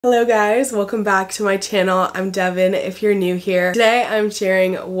Hello guys, welcome back to my channel. I'm Devon if you're new here. Today I'm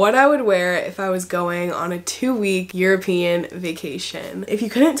sharing what I would wear if I was going on a 2-week European vacation. If you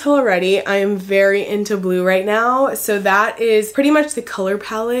couldn't tell already, I am very into blue right now, so that is pretty much the color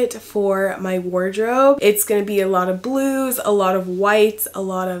palette for my wardrobe. It's gonna be a lot of blues, a lot of whites, a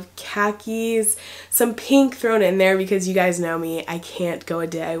lot of khakis, some pink thrown in there because you guys know me, I can't go a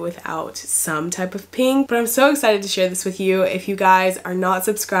day without some type of pink, but I'm so excited to share this with you. If you guys are not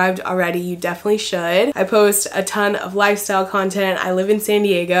subscribed already, you definitely should. I post a ton of lifestyle content. I live in San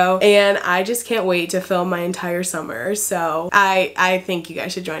Diego and I just can't wait to film my entire summer, so I think you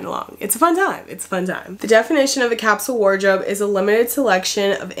guys should join along. It's a fun time. It's a fun time. The definition of a capsule wardrobe is a limited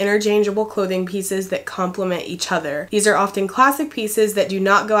selection of interchangeable clothing pieces that complement each other. These are often classic pieces that do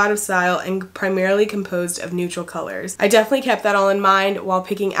not go out of style and primarily composed of neutral colors. I definitely kept that all in mind while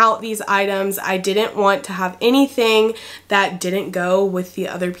picking out these items. I didn't want to have anything that didn't go with the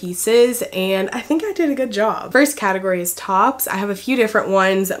other pieces, and I think I did a good job. First category is tops. I have a few different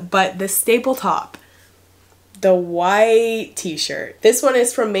ones, but the staple top, the white t-shirt. This one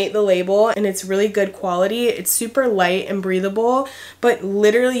is from Mate the Label and it's really good quality. It's super light and breathable, but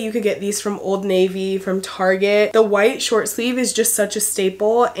literally you could get these from Old Navy, from Target. The white short sleeve is just such a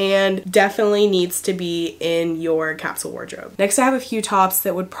staple and definitely needs to be in your capsule wardrobe. Next, I have a few tops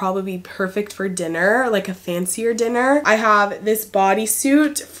that would probably be perfect for dinner, like a fancier dinner. I have this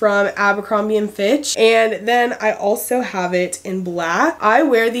bodysuit from Abercrombie & Fitch, and then I also have it in black. I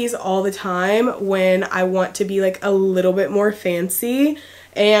wear these all the time when I want to be like a little bit more fancy,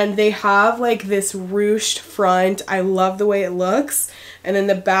 and they have like this ruched front. I love the way it looks, and then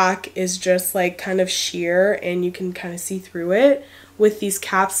the back is just like kind of sheer and you can kind of see through it with these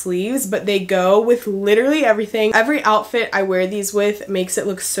cap sleeves, but they go with literally everything. Every outfit I wear these with makes it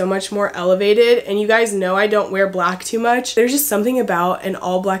look so much more elevated, and you guys know I don't wear black too much. There's just something about an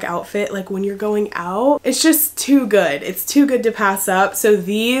all black outfit, like when you're going out, it's just too good. It's too good to pass up, so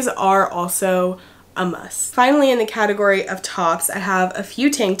these are also a must. Finally, in the category of tops, I have a few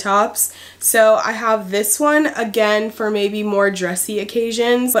tank tops. So I have this one, again, for maybe more dressy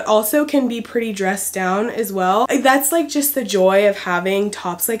occasions, but also can be pretty dressed down as well. That's like just the joy of having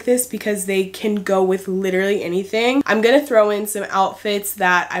tops like this, because they can go with literally anything. I'm gonna throw in some outfits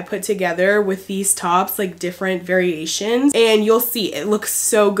that I put together with these tops, like different variations, and you'll see it looks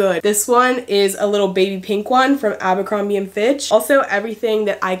so good. This one is a little baby pink one from Abercrombie & Fitch. Also, everything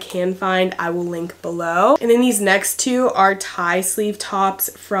that I can find, I will link below. And then these next two are tie sleeve tops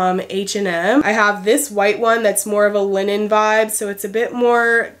from H&M. I have this white one that's more of a linen vibe, so it's a bit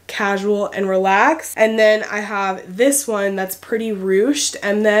more casual and relaxed. And then I have this one that's pretty ruched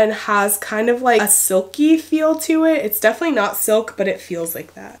and then has kind of like a silky feel to it. It's definitely not silk, but it feels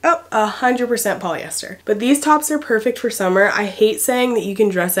like that. Oh, 100% polyester. But these tops are perfect for summer. I hate saying that you can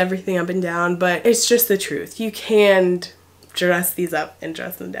dress everything up and down, but it's just the truth. You can dress these up and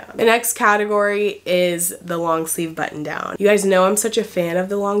dress them down. The next category is the long sleeve button down. You guys know I'm such a fan of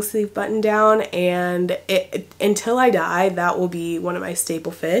the long sleeve button down, and until I die, that will be one of my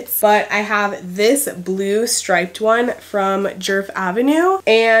staple fits. But I have this blue striped one from Jerf Avenue,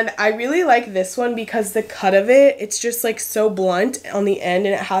 and I really like this one because the cut of it, it's just like so blunt on the end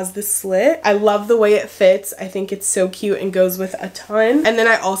and it has the slit. I love the way it fits. I think it's so cute and goes with a ton. And then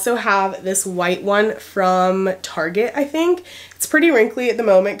I also have this white one from Target, I think. It's pretty wrinkly at the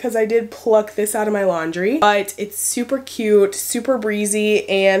moment because I did pluck this out of my laundry, but it's super cute, super breezy,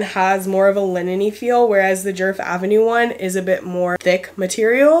 and has more of a linen-y feel, whereas the Jerf Avenue one is a bit more thick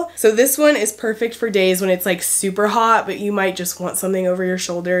material. So this one is perfect for days when it's like super hot, but you might just want something over your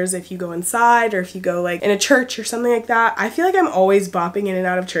shoulders if you go inside or if you go like in a church or something like that. I feel like I'm always bopping in and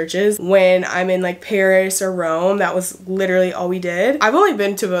out of churches when I'm in like Paris or Rome. That was literally all we did. I've only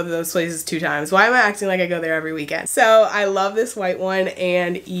been to both of those places 2 times. Why am I acting like I go there every weekend? So I love this white one,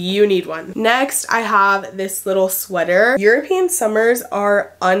 and you need one. Next, I have this little sweater. European summers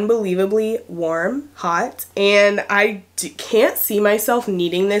are unbelievably warm, hot, and I can't see myself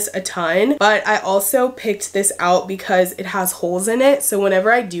needing this a ton, but I also picked this out because it has holes in it, so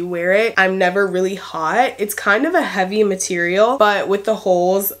whenever I do wear it, I'm never really hot. It's kind of a heavy material, but with the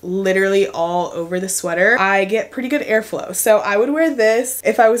holes literally all over the sweater, I get pretty good airflow. So I would wear this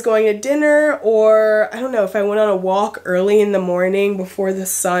if I was going to dinner, or I don't know, if I went on a walk early in the morning before the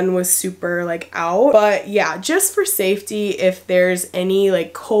sun was super like out. But yeah, just for safety, if there's any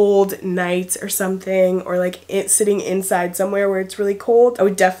like cold nights or something, or like sitting inside somewhere where it's really cold, I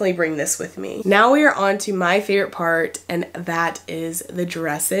would definitely bring this with me. Now we are on to my favorite part, and that is the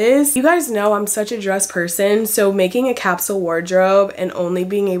dresses. You guys know I'm such a dress person, so making a capsule wardrobe and only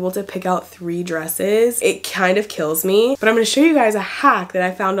being able to pick out 3 dresses, it kind of kills me. But I'm going to show you guys a hack that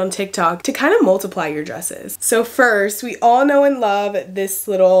I found on TikTok to kind of multiply your dresses. So first, we all know and love this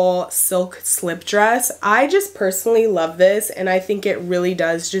little silk slip dress. I just personally love this, and I think it really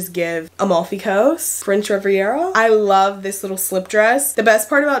does just give Amalfi Coast, French Riviera. I love this little slip dress. The best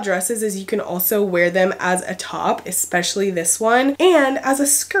part about dresses is you can also wear them as a top, especially this one, and as a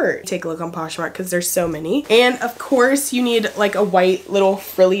skirt. Take a look on Poshmark because there's so many. And of course you need like a white little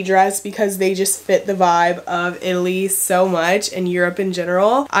frilly dress because they just fit the vibe of Italy so much and Europe in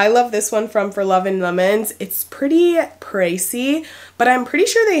general. I love this one from For Love and Lemons. It's pretty pricey, but I'm pretty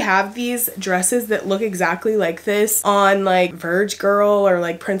sure they have these dresses that look exactly like this on like Verge Girl or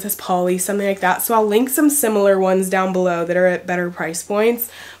like Princess Polly, something like that. So I'll link some similar ones down below that are at better price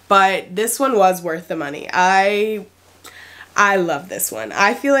points, but this one was worth the money. I love this one.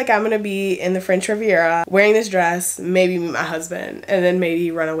 I feel like I'm gonna be in the French Riviera wearing this dress, maybe meet my husband, and then maybe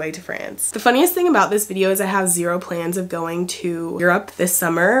run away to France. The funniest thing about this video is I have 0 plans of going to Europe this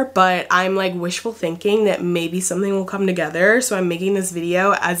summer, but I'm like wishful thinking that maybe something will come together, so I'm making this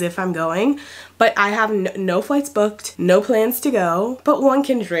video as if I'm going. But I have no flights booked, no plans to go, but one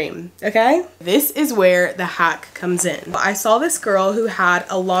can dream, okay? This is where the hack comes in. I saw this girl who had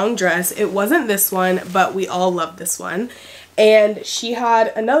a long dress. It wasn't this one, but we all love this one. And she had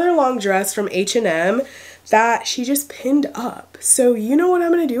another long dress from H&M that she just pinned up. So you know what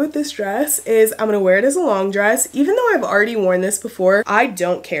I'm gonna do with this dress is I'm gonna wear it as a long dress. Even though I've already worn this before, I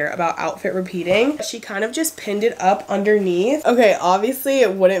don't care about outfit repeating. She kind of just pinned it up underneath. Okay, obviously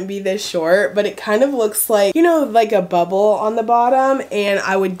it wouldn't be this short, but it kind of looks like, you know, like a bubble on the bottom, and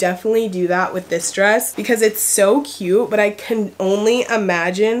I would definitely do that with this dress because it's so cute, but I can only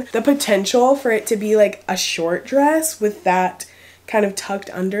imagine the potential for it to be like a short dress with that kind of tucked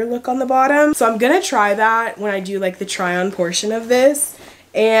under look on the bottom. So I'm gonna try that when I do like the try on portion of this,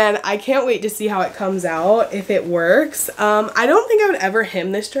 and I can't wait to see how it comes out, if it works. I don't think I would ever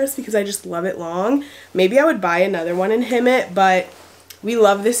hem this dress because I just love it long. Maybe I would buy another one and hem it, but we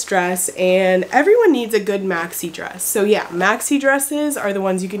love this dress and everyone needs a good maxi dress. So yeah, maxi dresses are the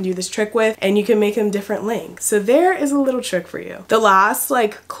ones you can do this trick with, and you can make them different lengths. So there is a little trick for you. The last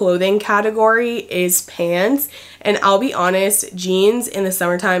like clothing category is pants. And I'll be honest, jeans in the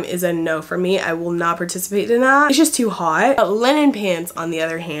summertime is a no for me. I will not participate in that. It's just too hot. But linen pants, on the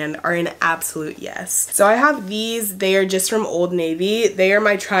other hand, are an absolute yes. So I have these. They are just from Old Navy. They are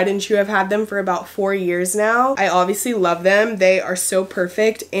my tried and true. I've had them for about 4 years now. I obviously love them. They are so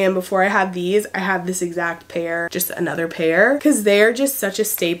perfect. And before I had these, I had this exact pair, just another pair, because they are just such a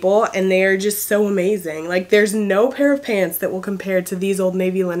staple and they are just so amazing. Like there's no pair of pants that will compare to these Old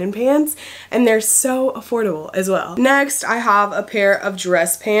Navy linen pants, and they're so affordable as well. Next, I have a pair of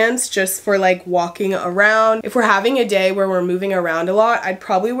dress pants just for like walking around. If we're having a day where we're moving around a lot, I'd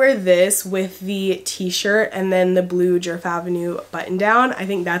probably wear this with the t-shirt and then the blue Jerf Avenue button down. I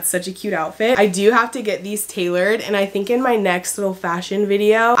think that's such a cute outfit. I do have to get these tailored, and I think in my next little fashion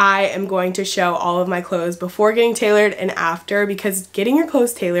video, I am going to show all of my clothes before getting tailored and after, because getting your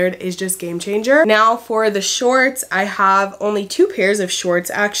clothes tailored is just game changer. Now for the shorts, I have only 2 pairs of shorts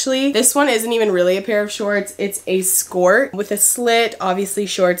actually. This one isn't even really a pair of shorts. It's a skirt with a slit. Obviously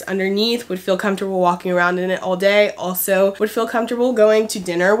shorts underneath. Would feel comfortable walking around in it all day. Also would feel comfortable going to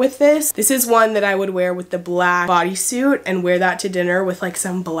dinner with this. This is one that I would wear with the black bodysuit and wear that to dinner with like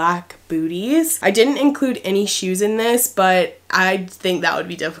some black booties. I didn't include any shoes in this, but I think that would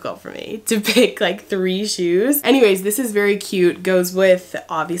be difficult for me to pick like 3 shoes. Anyways, this is very cute. Goes with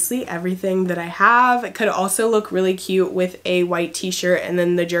obviously everything that I have. It could also look really cute with a white t-shirt and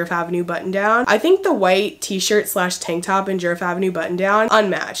then the Jerf Avenue button down. I think the white t-shirt slash tank top and Jerf Avenue button down,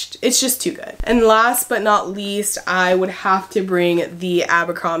 unmatched. It's just too good. And last but not least, I would have to bring the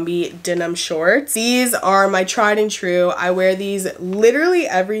Abercrombie denim shorts. These are my tried and true. I wear these literally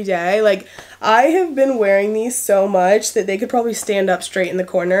every day. Like I have been wearing these so much that they could probably stand up straight in the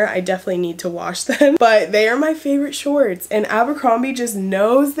corner. I definitely need to wash them, but they are my favorite shorts, and Abercrombie just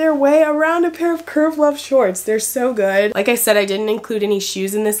knows their way around a pair of Curve Love shorts. They're so good. Like I said, I didn't include any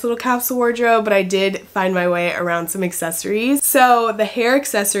shoes in this little capsule wardrobe, but I did find my way around some accessories. So the hair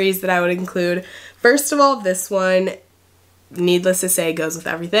accessories that I would include, first of all, this one. needless to say, goes with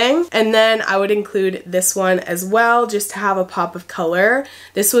everything. And then I would include this one as well, just to have a pop of color.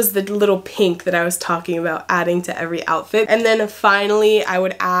 This was the little pink that I was talking about adding to every outfit. And then finally, I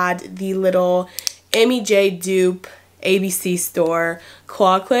would add the little Amy J dupe ABC store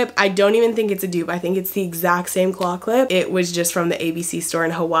claw clip. I don't even think it's a dupe. I think it's the exact same claw clip. It was just from the ABC store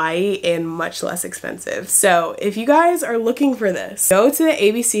in Hawaii and much less expensive. So if you guys are looking for this, go to the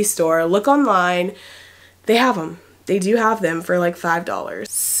ABC store, look online. They have them. They do have them for like $5.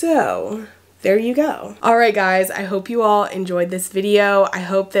 So there you go. Alright guys, I hope you all enjoyed this video. I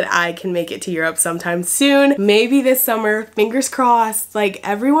hope that I can make it to Europe sometime soon. Maybe this summer, fingers crossed. Like,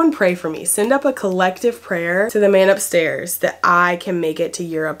 everyone pray for me. Send up a collective prayer to the man upstairs that I can make it to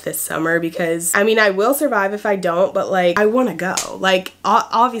Europe this summer, because I mean, I will survive if I don't, but like, I want to go. Like,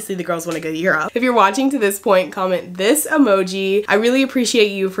 obviously the girls want to go to Europe. If you're watching to this point, comment this emoji. I really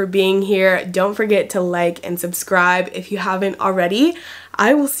appreciate you for being here. Don't forget to like and subscribe if you haven't already.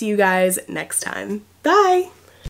 I will see you guys next time. Bye!